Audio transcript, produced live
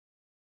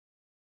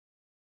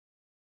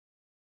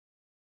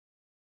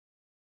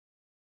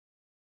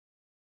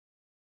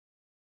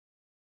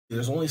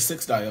There's only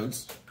 6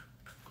 diodes.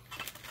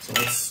 So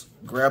let's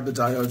grab the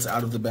diodes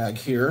out of the bag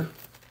here.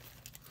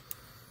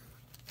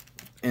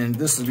 And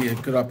this would be a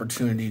good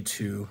opportunity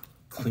to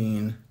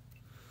clean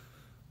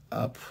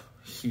up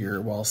here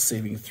while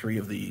saving 3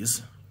 of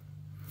these.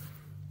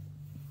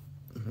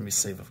 Let me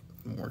save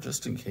more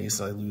just in case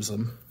I lose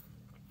them.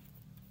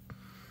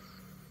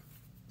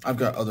 I've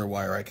got other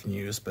wire I can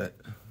use, but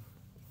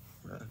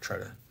we're gonna try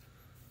to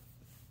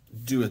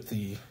do it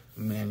the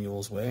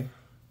manual's way.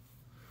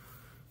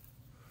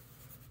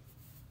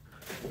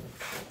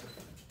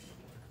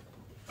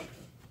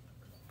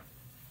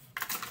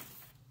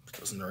 Put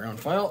those in the round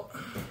file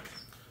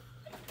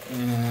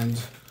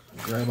and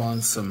grab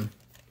on some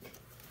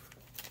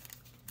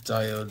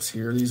diodes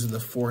here. These are the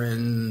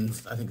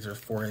 4N, I think they're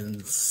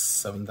 4N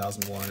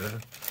 7001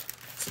 or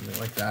something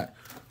like that.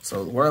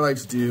 So what I like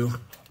to do,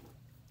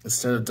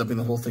 instead of dumping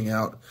the whole thing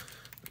out,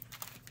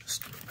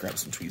 just grab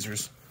some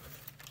tweezers.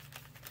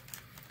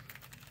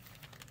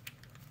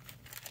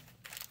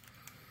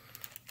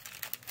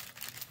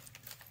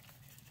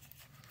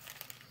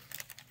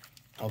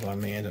 Although I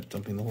may end up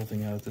dumping the whole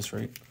thing out at this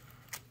rate.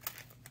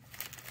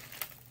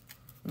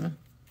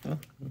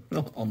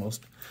 No,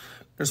 almost.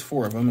 There's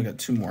 4 of them. I got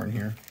 2 more in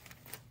here.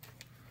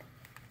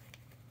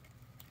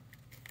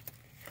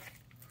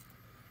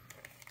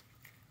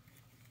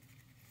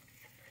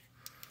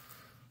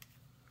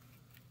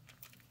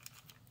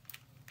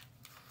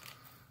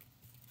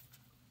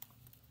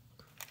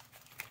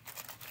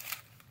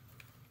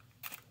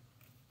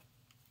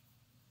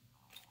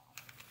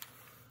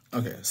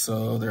 Okay,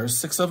 so there are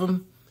 6 of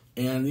them,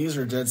 and these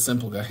are dead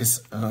simple,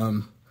 guys.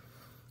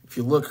 If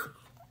you look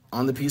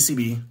on the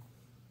PCB,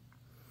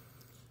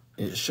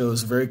 it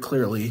shows very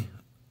clearly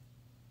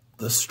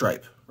the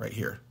stripe right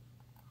here.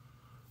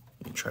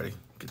 Let me try to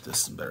get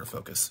this in better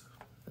focus.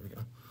 There we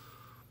go.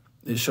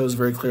 It shows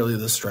very clearly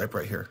the stripe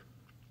right here.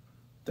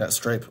 That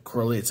stripe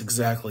correlates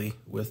exactly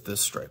with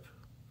this stripe.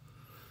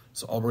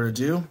 So all we're gonna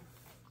do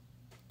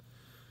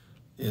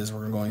is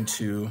we're going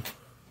to,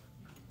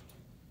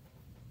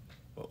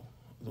 whoa,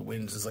 the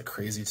wind is like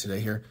crazy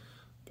today here.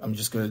 I'm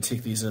just gonna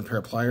take these in a pair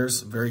of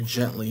pliers, very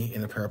gently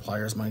in a pair of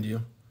pliers, mind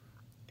you,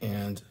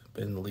 and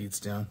bend the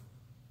leads down.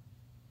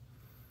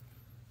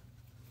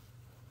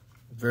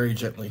 Very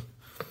gently.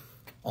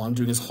 All I'm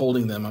doing is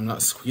holding them. I'm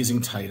not squeezing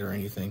tight or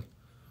anything.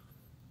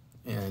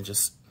 And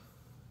just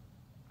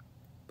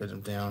bend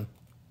them down.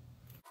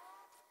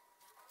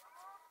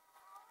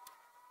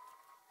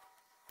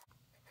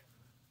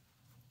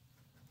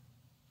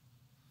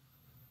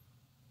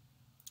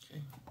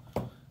 Okay.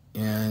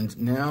 And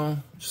now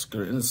I'm just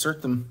going to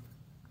insert them.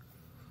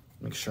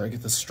 Make sure I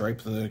get the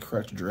stripe the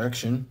correct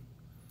direction.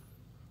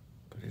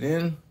 Put it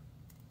in.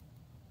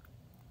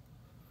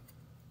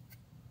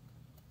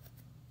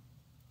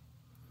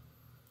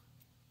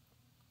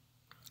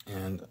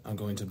 And I'm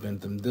going to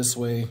bend them this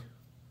way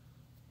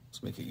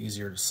to make it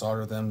easier to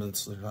solder them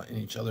so they're not in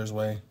each other's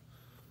way.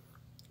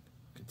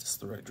 Get this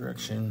the right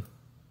direction.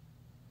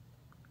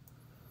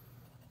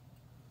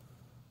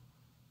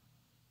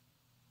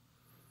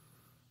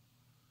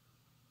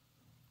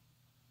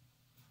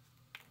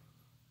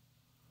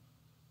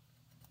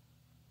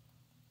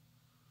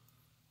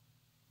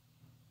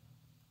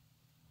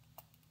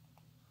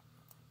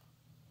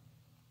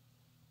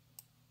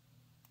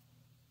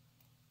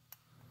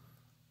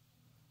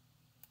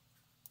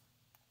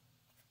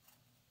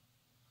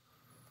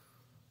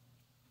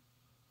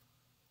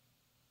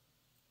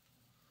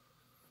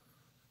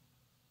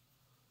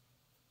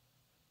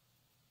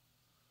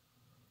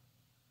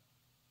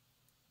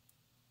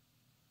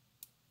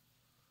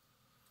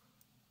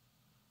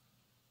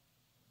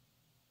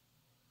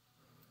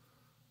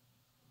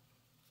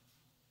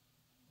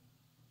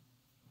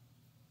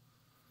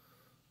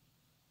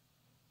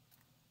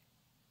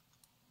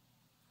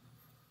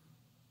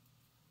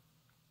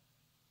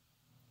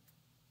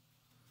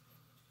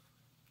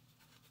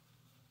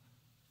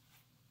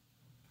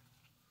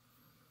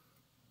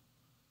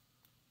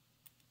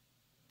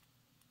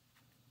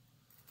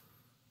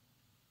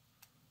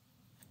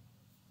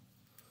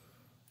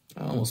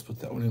 I almost put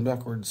that one in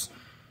backwards.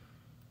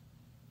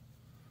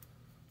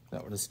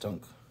 That would have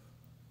stunk.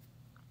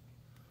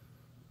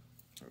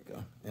 There we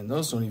go. And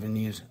those don't even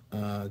need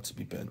to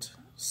be bent.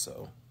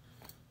 So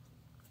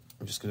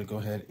I'm just gonna go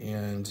ahead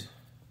and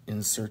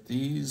insert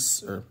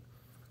these or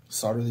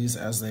solder these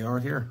as they are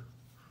here.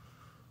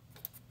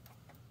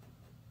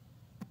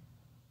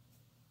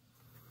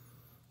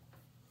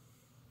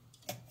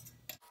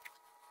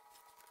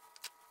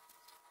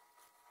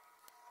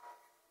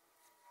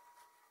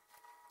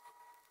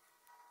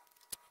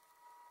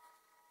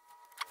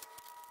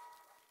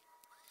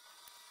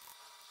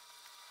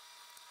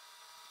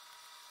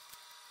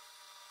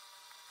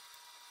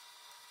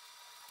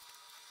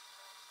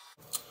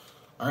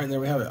 All right,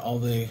 there we have it. All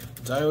the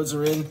diodes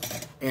are in.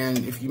 And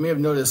if you may have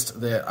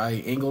noticed that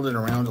I angled it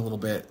around a little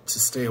bit to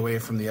stay away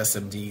from the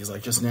SMDs.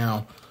 Like just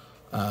now,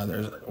 I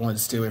wanted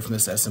to stay away from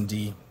this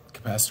SMD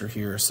capacitor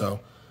here.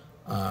 So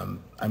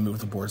I moved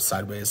the board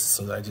sideways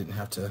so that I didn't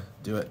have to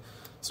do it.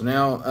 So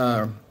now,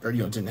 or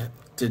didn't have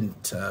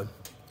didn't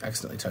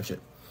accidentally touch it.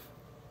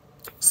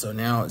 So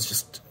now it's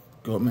just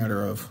a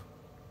matter of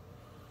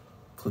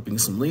clipping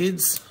some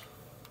leads.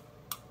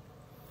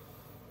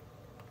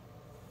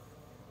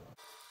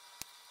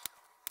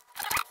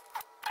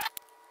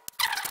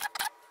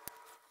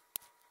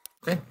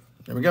 Okay,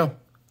 there we go.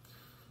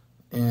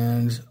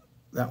 And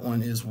that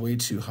one is way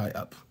too high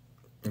up.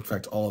 In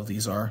fact, all of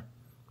these are.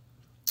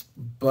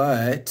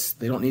 But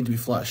they don't need to be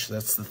flush.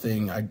 That's the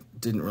thing. I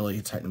didn't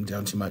really tighten them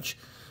down too much.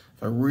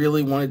 If I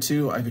really wanted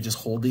to, I could just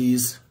hold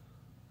these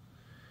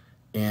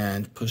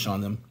and push on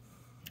them.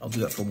 I'll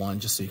do that for one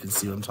just so you can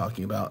see what I'm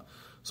talking about.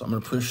 So I'm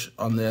going to push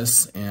on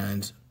this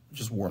and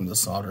just warm the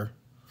solder.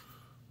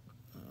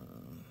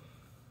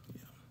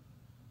 Yeah.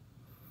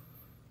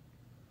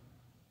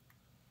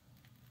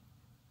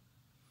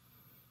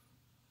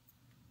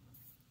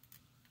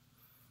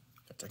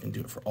 In fact, I can do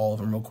it for all of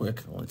them real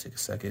quick. It'll only take a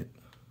second.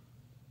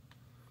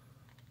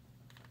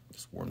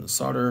 Just warm the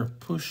solder,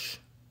 push.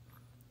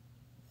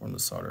 Warm the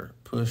solder,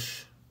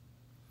 push.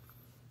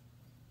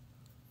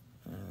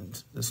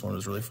 And this one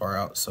is really far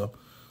out, so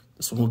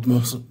this one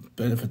will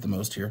benefit the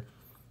most here.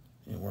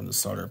 And warm the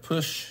solder,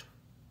 push.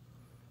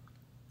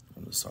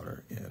 Warm the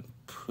solder and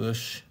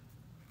push.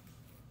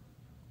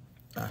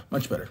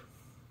 Much better.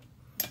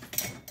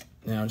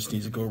 Now I just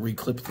need to go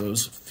reclip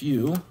those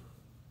few.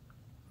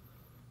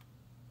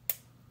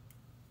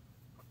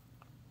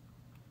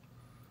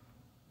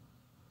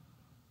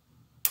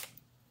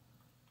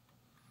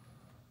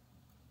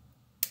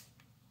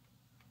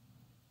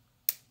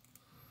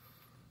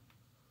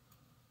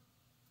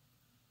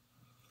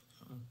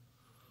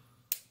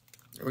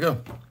 There we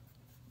go.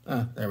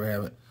 There we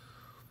have it.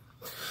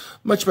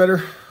 Much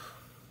better.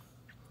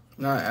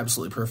 Not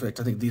absolutely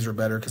perfect. I think these are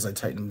better because I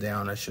tightened them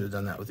down. I should have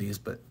done that with these,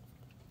 but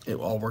it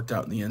all worked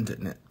out in the end,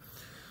 didn't it?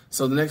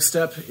 So the next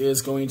step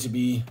is going to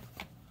be,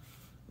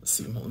 let's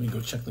see, let me go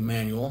check the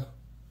manual.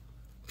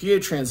 PA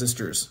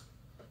transistors.